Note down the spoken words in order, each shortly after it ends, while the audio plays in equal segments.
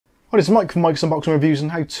Hi, this is Mike from Mike's Unboxing Reviews and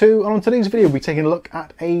How To, and on today's video we'll be taking a look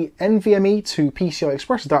at a NVMe to PCI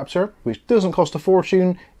Express adapter, which doesn't cost a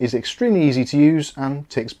fortune, is extremely easy to use, and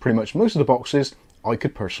ticks pretty much most of the boxes I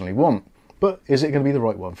could personally want. But is it going to be the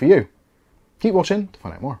right one for you? Keep watching to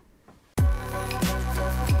find out more.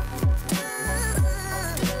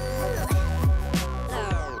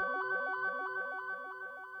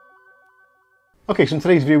 Okay, so in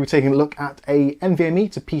today's video we're taking a look at a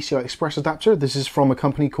NVMe to PCI Express adapter. This is from a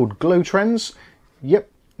company called Glotrends.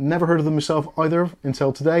 Yep, never heard of them myself either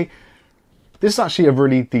until today. This is actually a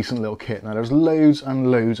really decent little kit. Now there's loads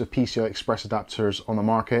and loads of PCI Express adapters on the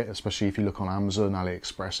market, especially if you look on Amazon,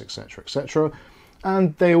 AliExpress, etc, etc.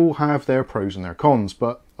 And they all have their pros and their cons,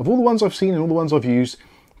 but of all the ones I've seen and all the ones I've used,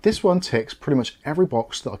 this one ticks pretty much every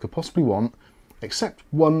box that I could possibly want, except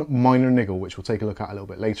one minor niggle, which we'll take a look at a little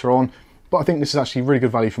bit later on. But I think this is actually really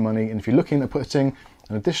good value for money, and if you're looking at putting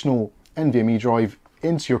an additional NVMe drive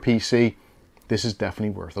into your PC, this is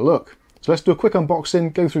definitely worth a look. So let's do a quick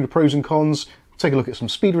unboxing, go through the pros and cons, take a look at some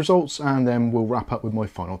speed results, and then we'll wrap up with my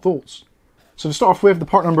final thoughts. So to start off with, the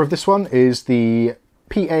part number of this one is the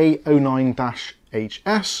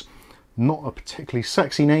PA09-HS. Not a particularly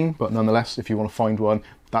sexy name, but nonetheless, if you want to find one,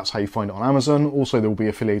 that's how you find it on Amazon. Also, there will be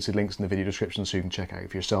affiliated links in the video description so you can check out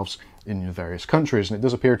for yourselves in your various countries. And it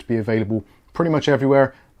does appear to be available pretty much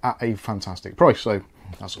everywhere at a fantastic price, so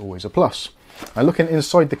that's always a plus. Now, looking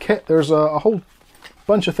inside the kit, there's a whole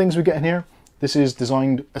bunch of things we get in here. This is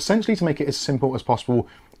designed essentially to make it as simple as possible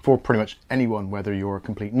for pretty much anyone, whether you're a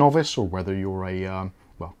complete novice or whether you're a,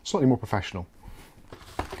 well, slightly more professional.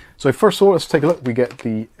 So first of all, let's take a look. We get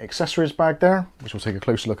the accessories bag there, which we'll take a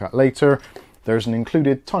closer look at later. There's an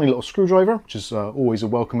included tiny little screwdriver, which is always a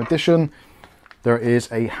welcome addition. There is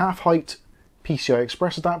a half-height PCI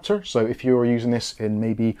Express adapter, so if you're using this in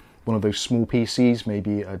maybe one of those small PCs,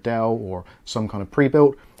 maybe a Dell or some kind of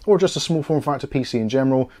pre-built, or just a small form factor PC in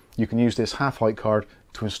general, you can use this half-height card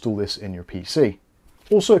to install this in your PC.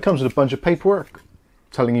 Also, it comes with a bunch of paperwork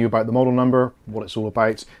telling you about the model number, what it's all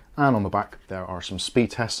about, and on the back there are some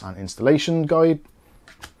speed tests and installation guide.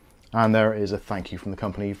 And there is a thank you from the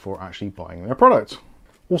company for actually buying their product.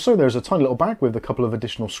 Also, there's a tiny little bag with a couple of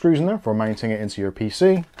additional screws in there for mounting it into your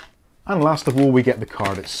PC. And last of all, we get the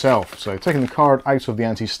card itself. So taking the card out of the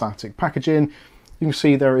anti-static packaging, you can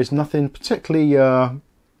see there is nothing particularly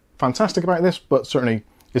fantastic about this, but certainly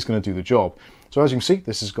it's going to do the job. So as you can see,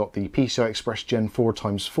 this has got the PCI Express Gen4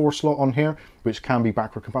 x4 slot on here, which can be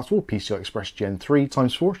backward compatible, PCI Express Gen3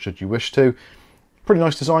 x4, should you wish to. Pretty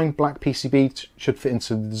nice design, black PCB, should fit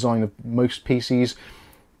into the design of most PCs.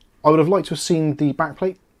 I would have liked to have seen the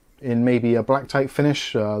backplate in maybe a blacked out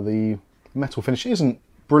finish. The metal finish isn't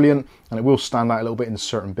brilliant, and it will stand out a little bit in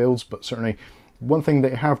certain builds, but certainly one thing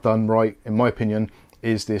they have done right, in my opinion,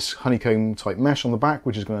 is this honeycomb type mesh on the back,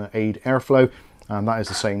 which is going to aid airflow, and that is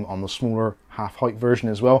the same on the smaller half-height version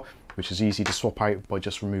as well, which is easy to swap out by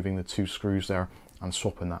just removing the two screws there and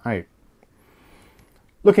swapping that out.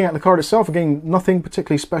 Looking at the card itself, again, nothing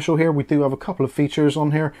particularly special here. We do have a couple of features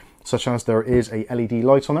on here, such as there is a LED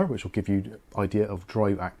light on there, which will give you an idea of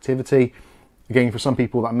drive activity. Again, for some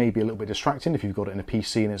people that may be a little bit distracting. If you've got it in a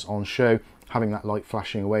PC and it's on show, having that light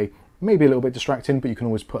flashing away may be a little bit distracting, but you can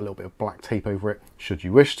always put a little bit of black tape over it should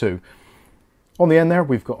you wish to. On the end there,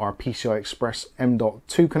 we've got our PCI Express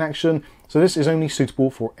M.2 connection. So this is only suitable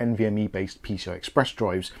for NVMe based PCI Express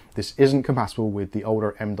drives. This isn't compatible with the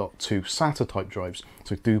older M.2 SATA type drives,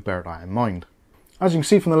 so do bear that in mind. As you can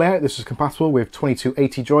see from the layout, this is compatible with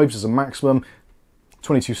 2280 drives as a maximum,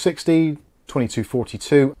 2260,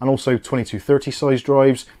 2242, and also 2230 size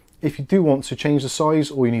drives. If you do want to change the size,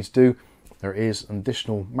 all you need to do, there is an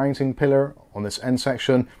additional mounting pillar on this end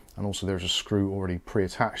section, and also there's a screw already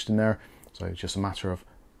pre-attached in there. So it's just a matter of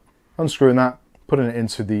unscrewing that, putting it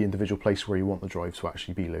into the individual place where you want the drive to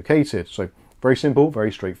actually be located. So very simple,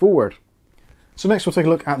 very straightforward. So next we'll take a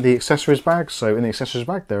look at the accessories bag. So in the accessories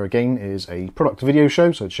bag there again is a product video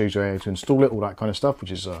show, so it shows you how to install it, all that kind of stuff,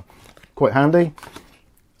 which is quite handy.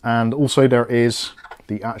 And also there is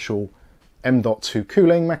the actual M.2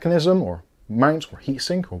 cooling mechanism, or mount, or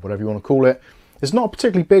heatsink, or whatever you want to call it. It's not a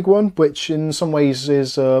particularly big one, which in some ways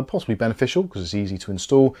is possibly beneficial because it's easy to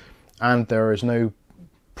install. And there is no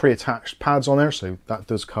pre-attached pads on there, so that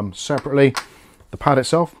does come separately. The pad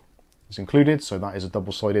itself is included, so that is a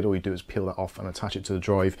double-sided. All you do is peel that off and attach it to the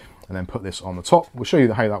drive, and then put this on the top. We'll show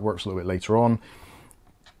you how that works a little bit later on.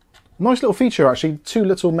 Nice little feature actually, two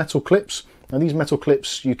little metal clips. Now these metal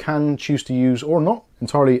clips you can choose to use or not,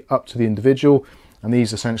 entirely up to the individual, and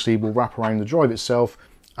these essentially will wrap around the drive itself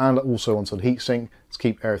and also onto the heatsink to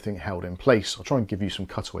keep everything held in place. I'll try and give you some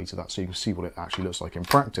cutaway to that so you can see what it actually looks like in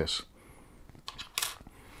practice.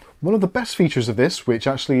 One of the best features of this, which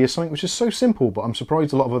actually is something which is so simple, but I'm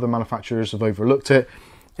surprised a lot of other manufacturers have overlooked it,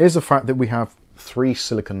 is the fact that we have 3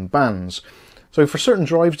 silicon bands. So for certain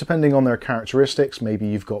drives, depending on their characteristics, maybe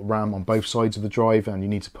you've got RAM on both sides of the drive and you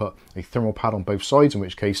need to put a thermal pad on both sides, in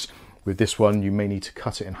which case with this one you may need to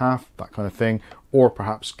cut it in half, that kind of thing, or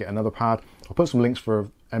perhaps get another pad. I'll put some links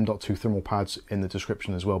for M.2 thermal pads in the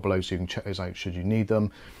description as well below, so you can check those out should you need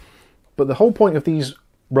them. But the whole point of these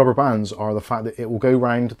rubber bands are the fact that it will go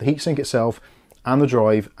around the heatsink itself and the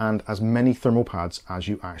drive and as many thermal pads as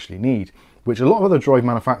you actually need, which a lot of other drive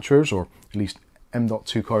manufacturers, or at least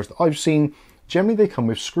M.2 cards that I've seen, generally they come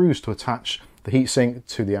with screws to attach the heatsink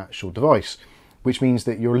to the actual device, which means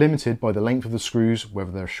that you're limited by the length of the screws,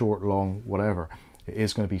 whether they're short, long, whatever. It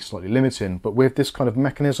is going to be slightly limiting, but with this kind of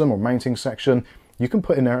mechanism or mounting section, you can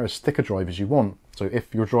put in there as thick a drive as you want. So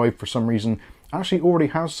if your drive for some reason actually already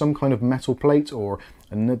has some kind of metal plate or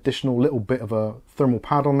an additional little bit of a thermal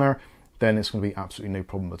pad on there, then it's going to be absolutely no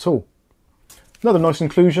problem at all. Another nice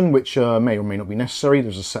inclusion, which may or may not be necessary,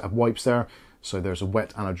 there's a set of wipes there. So there's a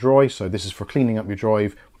wet and a dry, so this is for cleaning up your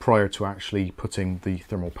drive prior to actually putting the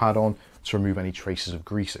thermal pad on to remove any traces of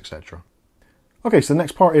grease, etc. Okay, so the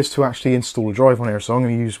next part is to actually install a drive on here. So I'm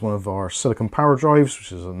going to use one of our silicon power drives,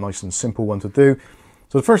 which is a nice and simple one to do.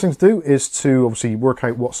 So the first thing to do is to obviously work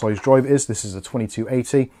out what size drive it is. This is a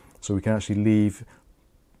 2280, so we can actually leave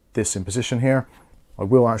this in position here. I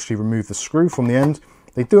will actually remove the screw from the end.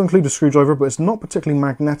 They do include a screwdriver, but it's not particularly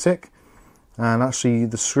magnetic. And actually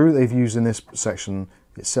the screw they've used in this section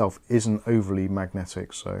itself isn't overly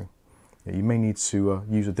magnetic, so yeah, you may need to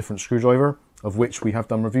use a different screwdriver, of which we have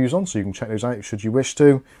done reviews on, so you can check those out should you wish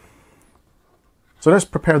to. So let's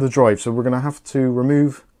prepare the drive. So we're going to have to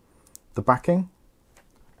remove the backing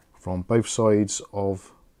from both sides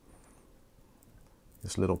of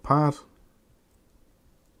this little pad.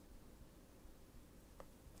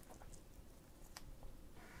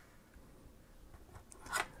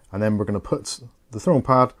 And then we're going to put the thermal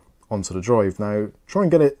pad onto the drive. Now, try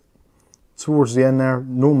and get it towards the end there,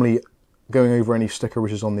 normally going over any sticker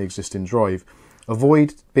which is on the existing drive.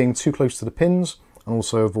 Avoid being too close to the pins, and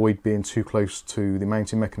also avoid being too close to the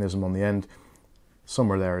mounting mechanism on the end.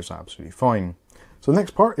 Somewhere there is absolutely fine. So the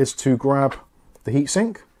next part is to grab the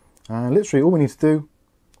heatsink, and literally all we need to do,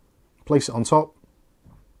 place it on top,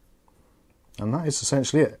 and that is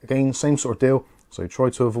essentially it. Again, same sort of deal, so try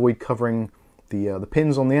to avoid covering the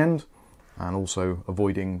pins on the end, and also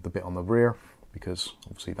avoiding the bit on the rear, because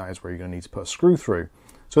obviously that is where you're going to need to put a screw through.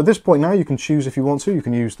 So at this point now you can choose if you want to, you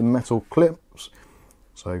can use the metal clips.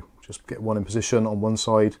 So just get one in position on one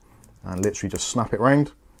side and literally just snap it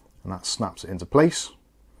round, and that snaps it into place.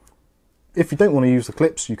 If you don't want to use the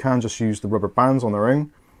clips, you can just use the rubber bands on their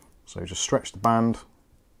own. So just stretch the band.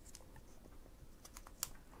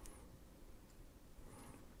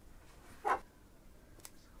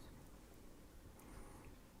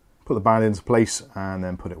 Put the band into place and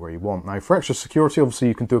then put it where you want. Now for extra security, obviously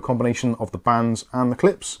you can do a combination of the bands and the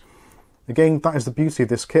clips. Again, that is the beauty of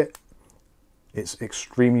this kit. It's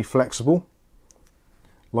extremely flexible,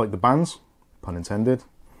 like the bands, pun intended.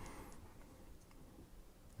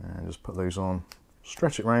 And just put those on,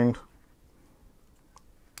 stretch it round.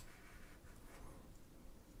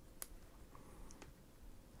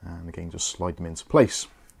 And again, just slide them into place.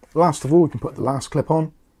 Last of all, we can put the last clip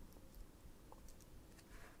on.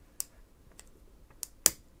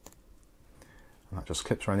 And that just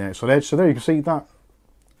clips around the outside edge. So there you can see that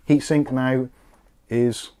heatsink now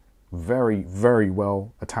is very, very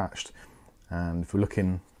well attached. And if we're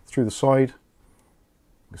looking through the side,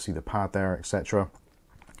 you can see the pad there, etc.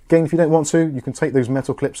 Again, if you don't want to, you can take those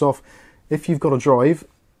metal clips off. If you've got a drive,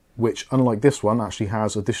 which unlike this one actually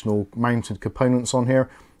has additional mounted components on here,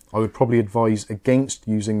 I would probably advise against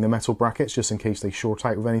using the metal brackets just in case they short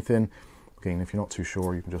out with anything. Again, if you're not too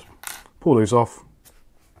sure, you can just pull those off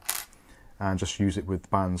and just use it with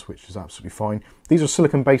bands, which is absolutely fine. These are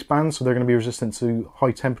silicon based bands, so they're going to be resistant to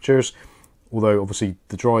high temperatures, although obviously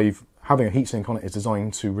the drive having a heatsink on it is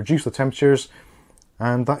designed to reduce the temperatures,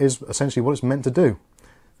 and that is essentially what it's meant to do.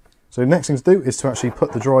 So the next thing to do is to actually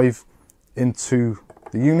put the drive into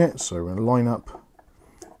the unit. So we're going to line up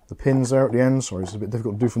the pins there at the end. Sorry, it's a bit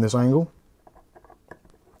difficult to do from this angle.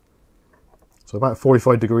 So about a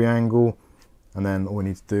 45-degree angle, and then all we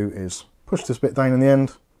need to do is push this bit down in the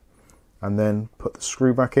end, and then put the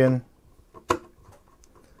screw back in,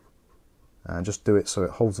 and just do it so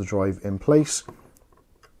it holds the drive in place.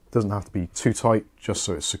 Doesn't have to be too tight, just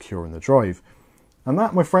so it's secure in the drive. And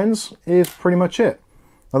that, my friends, is pretty much it.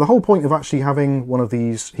 Now the whole point of actually having one of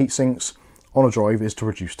these heat sinks on a drive is to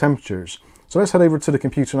reduce temperatures. So let's head over to the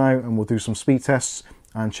computer now and we'll do some speed tests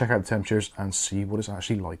and check out the temperatures and see what it's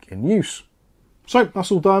actually like in use. So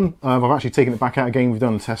that's all done. I've actually taken it back out again. We've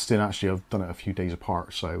done the testing. Actually, I've done it a few days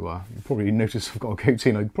apart, so you probably noticed I've got a goatee,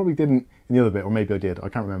 and I probably didn't in the other bit, or maybe I did. I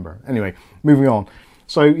can't remember. Anyway, moving on.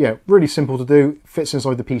 So yeah, really simple to do. Fits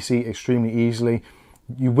inside the PC extremely easily.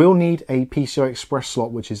 You will need a PCI Express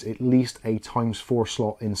slot, which is at least a ×4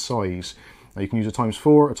 slot in size. Now you can use a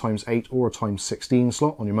 ×4, a ×8, or a ×16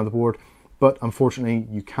 slot on your motherboard, but unfortunately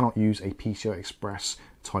you cannot use a PCI Express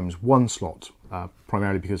 ×1 slot,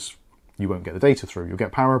 primarily because you won't get the data through. You'll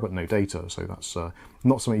get power, but no data, so that's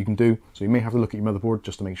not something you can do. So you may have to look at your motherboard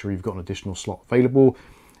just to make sure you've got an additional slot available.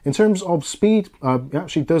 In terms of speed, it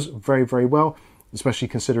actually does very, very well, especially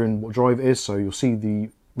considering what drive it is. So you'll see the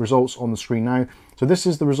results on the screen now. So this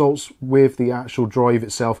is the results with the actual drive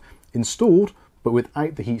itself installed, but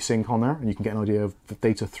without the heatsink on there, and you can get an idea of the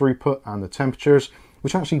data throughput and the temperatures,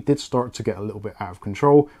 which actually did start to get a little bit out of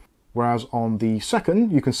control. Whereas on the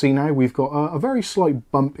second, you can see now we've got a very slight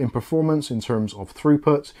bump in performance in terms of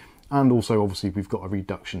throughput, and also obviously we've got a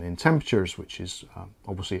reduction in temperatures, which is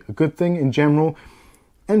obviously a good thing in general.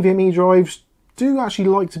 NVMe drives do actually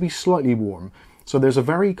like to be slightly warm. So there's a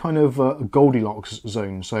very kind of Goldilocks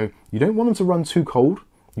zone. So you don't want them to run too cold.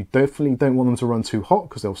 You definitely don't want them to run too hot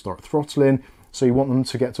because they'll start throttling. So you want them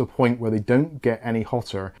to get to a point where they don't get any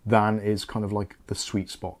hotter than is kind of like the sweet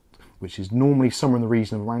spot, which is normally somewhere in the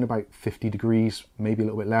region of around about 50 degrees, maybe a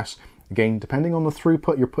little bit less. Again, depending on the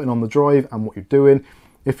throughput you're putting on the drive and what you're doing.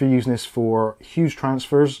 If you're using this for huge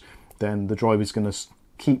transfers, then the drive is going to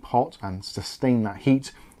keep hot and sustain that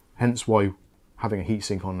heat, hence why having a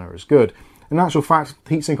heatsink on there is good. In actual fact,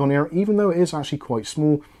 the heatsink on here, even though it is actually quite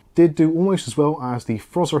small, did do almost as well as the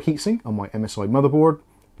Frozr heatsink on my MSI motherboard,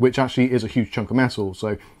 which actually is a huge chunk of metal. So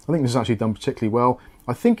I think this is actually done particularly well.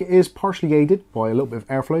 I think it is partially aided by a little bit of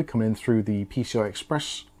airflow coming in through the PCI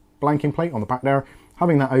Express blanking plate on the back there.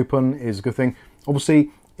 Having that open is a good thing.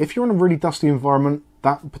 Obviously, if you're in a really dusty environment,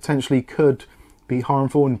 that potentially could be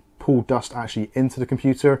harmful and pull dust actually into the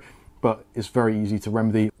computer, but it's very easy to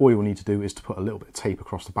remedy. All you'll need to do is to put a little bit of tape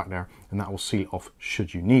across the back there, and that will seal it off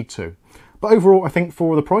should you need to. But overall, I think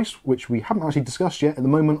for the price, which we haven't actually discussed yet at the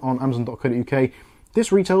moment on Amazon.co.uk,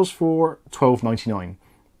 this retails for $12.99,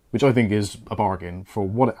 which I think is a bargain for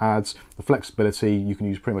what it adds, the flexibility. You can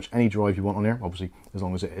use pretty much any drive you want on here, obviously, as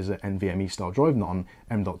long as it is an NVMe style drive, not an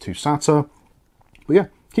M.2 SATA. But yeah,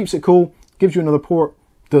 keeps it cool, gives you another port,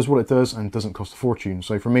 does what it does, and doesn't cost a fortune.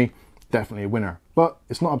 So for me, definitely a winner. But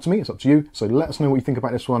it's not up to me, it's up to you. So let us know what you think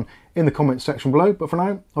about this one in the comments section below. But for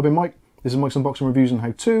now, I've been Mike. This is Mike's Unboxing Reviews and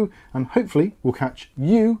How To, and hopefully we'll catch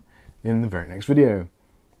you in the very next video.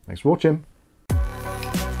 Thanks for watching.